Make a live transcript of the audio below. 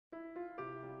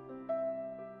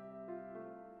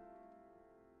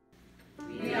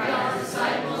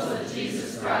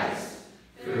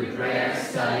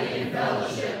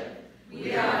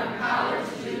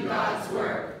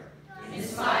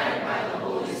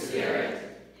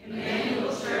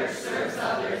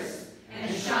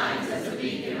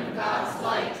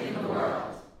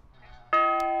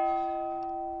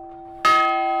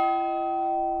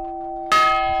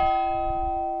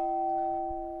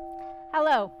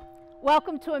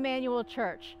Welcome to Emmanuel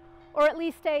Church, or at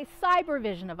least a cyber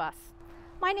vision of us.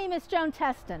 My name is Joan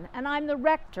Teston, and I'm the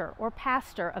rector or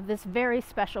pastor of this very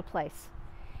special place.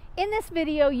 In this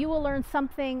video, you will learn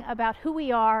something about who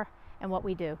we are and what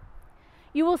we do.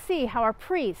 You will see how our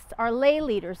priests, our lay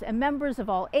leaders, and members of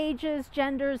all ages,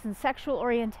 genders, and sexual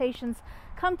orientations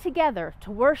come together to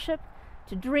worship,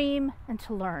 to dream, and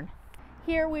to learn.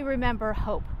 Here we remember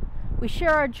hope. We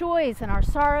share our joys and our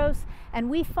sorrows, and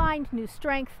we find new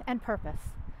strength and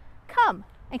purpose. Come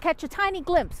and catch a tiny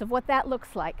glimpse of what that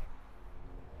looks like.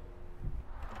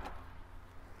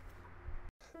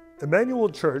 Emmanuel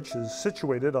Church is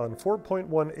situated on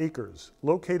 4.1 acres,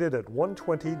 located at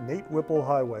 120 Nate Whipple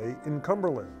Highway in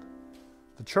Cumberland.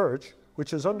 The church,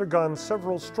 which has undergone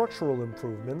several structural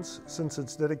improvements since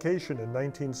its dedication in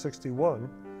 1961,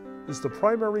 is the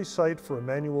primary site for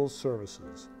Emmanuel's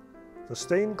services. The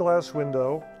stained glass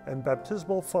window and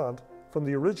baptismal font from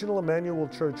the original Emmanuel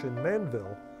Church in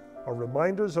Manville are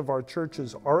reminders of our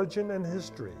church's origin and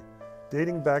history,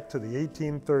 dating back to the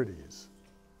 1830s.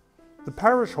 The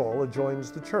parish hall adjoins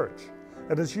the church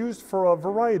and is used for a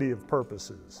variety of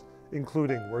purposes,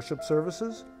 including worship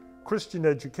services, Christian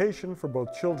education for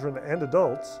both children and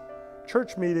adults,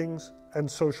 church meetings, and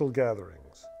social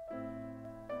gatherings.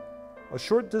 A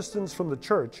short distance from the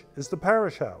church is the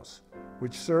parish house,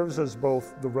 which serves as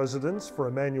both the residence for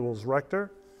Emmanuel's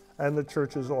rector and the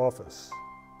church's office.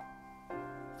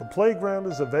 The playground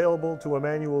is available to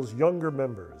Emmanuel's younger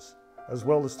members, as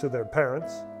well as to their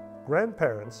parents,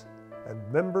 grandparents, and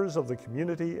members of the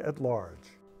community at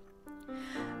large.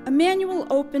 Emmanuel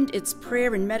opened its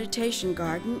prayer and meditation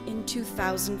garden in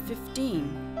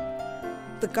 2015.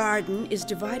 The garden is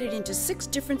divided into 6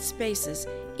 different spaces,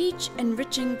 each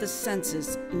enriching the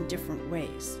senses in different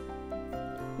ways.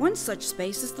 One such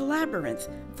space is the labyrinth,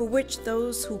 for which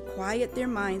those who quiet their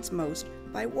minds most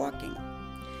by walking.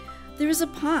 There is a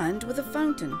pond with a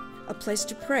fountain, a place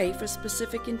to pray for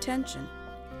specific intention,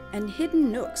 and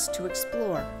hidden nooks to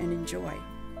explore and enjoy.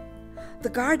 The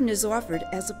garden is offered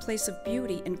as a place of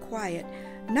beauty and quiet,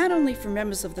 not only for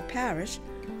members of the parish,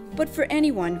 but for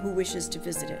anyone who wishes to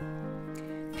visit it.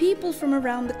 People from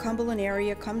around the Cumberland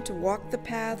area come to walk the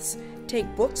paths,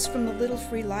 take books from the little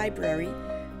free library,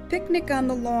 picnic on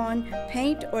the lawn,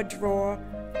 paint or draw,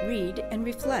 read and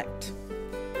reflect.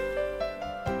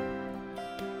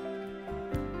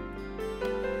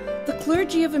 The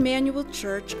clergy of Emmanuel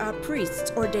Church are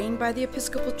priests ordained by the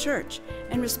Episcopal Church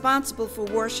and responsible for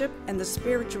worship and the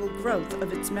spiritual growth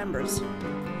of its members.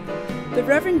 The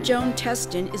Reverend Joan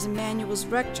Teston is Emmanuel's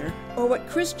rector, or what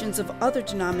Christians of other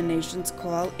denominations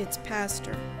call its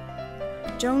pastor.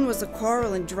 Joan was a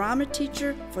choral and drama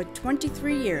teacher for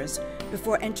 23 years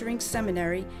before entering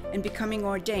seminary and becoming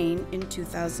ordained in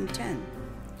 2010.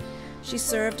 She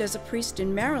served as a priest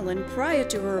in Maryland prior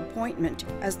to her appointment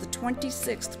as the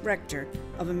 26th rector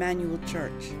of Emmanuel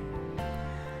Church.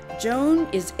 Joan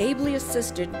is ably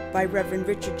assisted by Reverend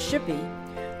Richard Shippey,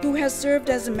 who has served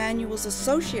as Emmanuel's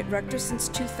associate rector since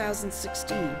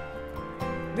 2016.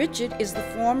 Richard is the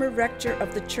former rector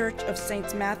of the Church of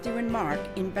Saints Matthew and Mark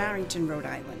in Barrington, Rhode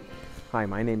Island. Hi,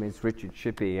 my name is Richard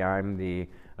Shippey. I'm the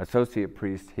associate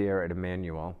priest here at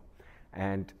Emmanuel.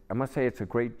 And I must say it's a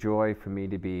great joy for me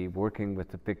to be working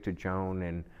with Victor Joan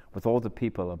and with all the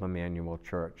people of Emmanuel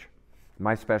Church.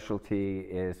 My specialty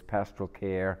is pastoral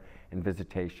care and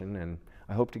visitation, and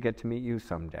I hope to get to meet you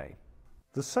someday.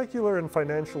 The secular and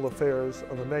financial affairs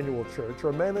of Emmanuel Church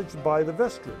are managed by the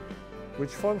vestry,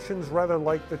 which functions rather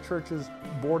like the church's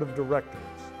board of directors.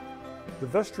 The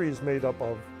vestry is made up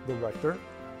of the rector,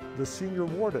 the senior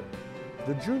warden,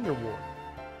 the junior warden,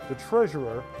 the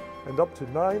treasurer, and up to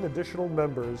 9 additional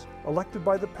members elected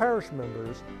by the parish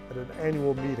members at an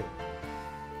annual meeting.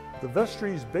 The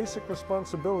vestry's basic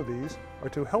responsibilities are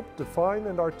to help define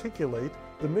and articulate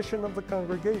the mission of the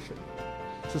congregation,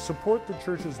 to support the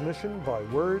church's mission by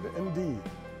word and deed,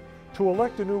 to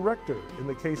elect a new rector in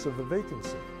the case of a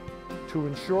vacancy, to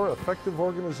ensure effective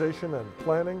organization and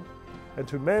planning, and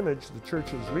to manage the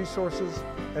church's resources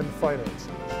and finances.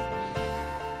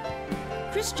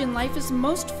 Christian life is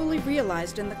most fully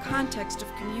realized in the context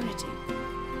of community.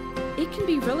 It can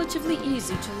be relatively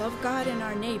easy to love God and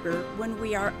our neighbor when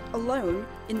we are alone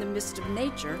in the midst of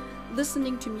nature,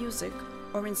 listening to music,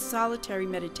 or in solitary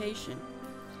meditation.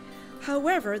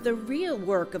 However, the real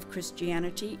work of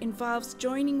Christianity involves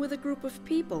joining with a group of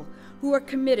people who are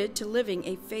committed to living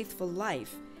a faithful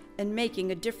life and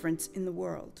making a difference in the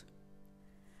world.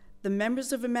 The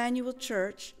members of Emmanuel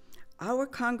Church, our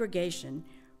congregation,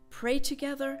 pray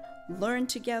together, learn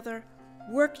together,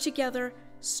 work together,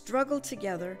 struggle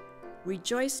together,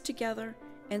 rejoice together,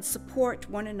 and support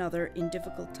one another in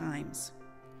difficult times.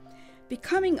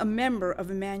 Becoming a member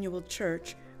of Emmanuel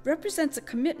Church represents a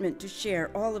commitment to share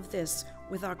all of this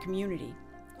with our community.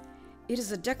 It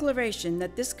is a declaration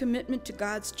that this commitment to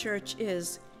God's church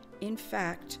is, in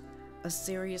fact, a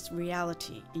serious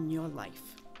reality in your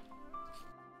life.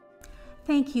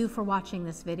 Thank you for watching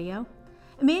this video.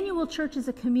 Emmanuel Church is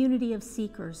a community of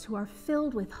seekers who are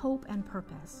filled with hope and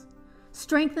purpose.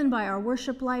 Strengthened by our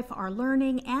worship life, our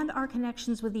learning, and our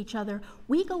connections with each other,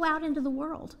 we go out into the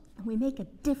world and we make a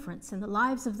difference in the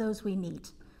lives of those we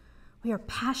meet. We are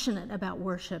passionate about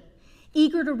worship,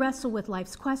 eager to wrestle with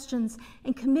life's questions,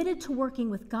 and committed to working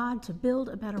with God to build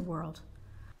a better world.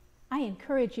 I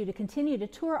encourage you to continue to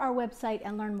tour our website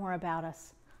and learn more about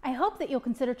us. I hope that you'll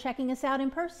consider checking us out in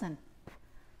person.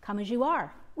 Come as you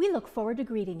are. We look forward to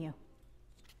greeting you.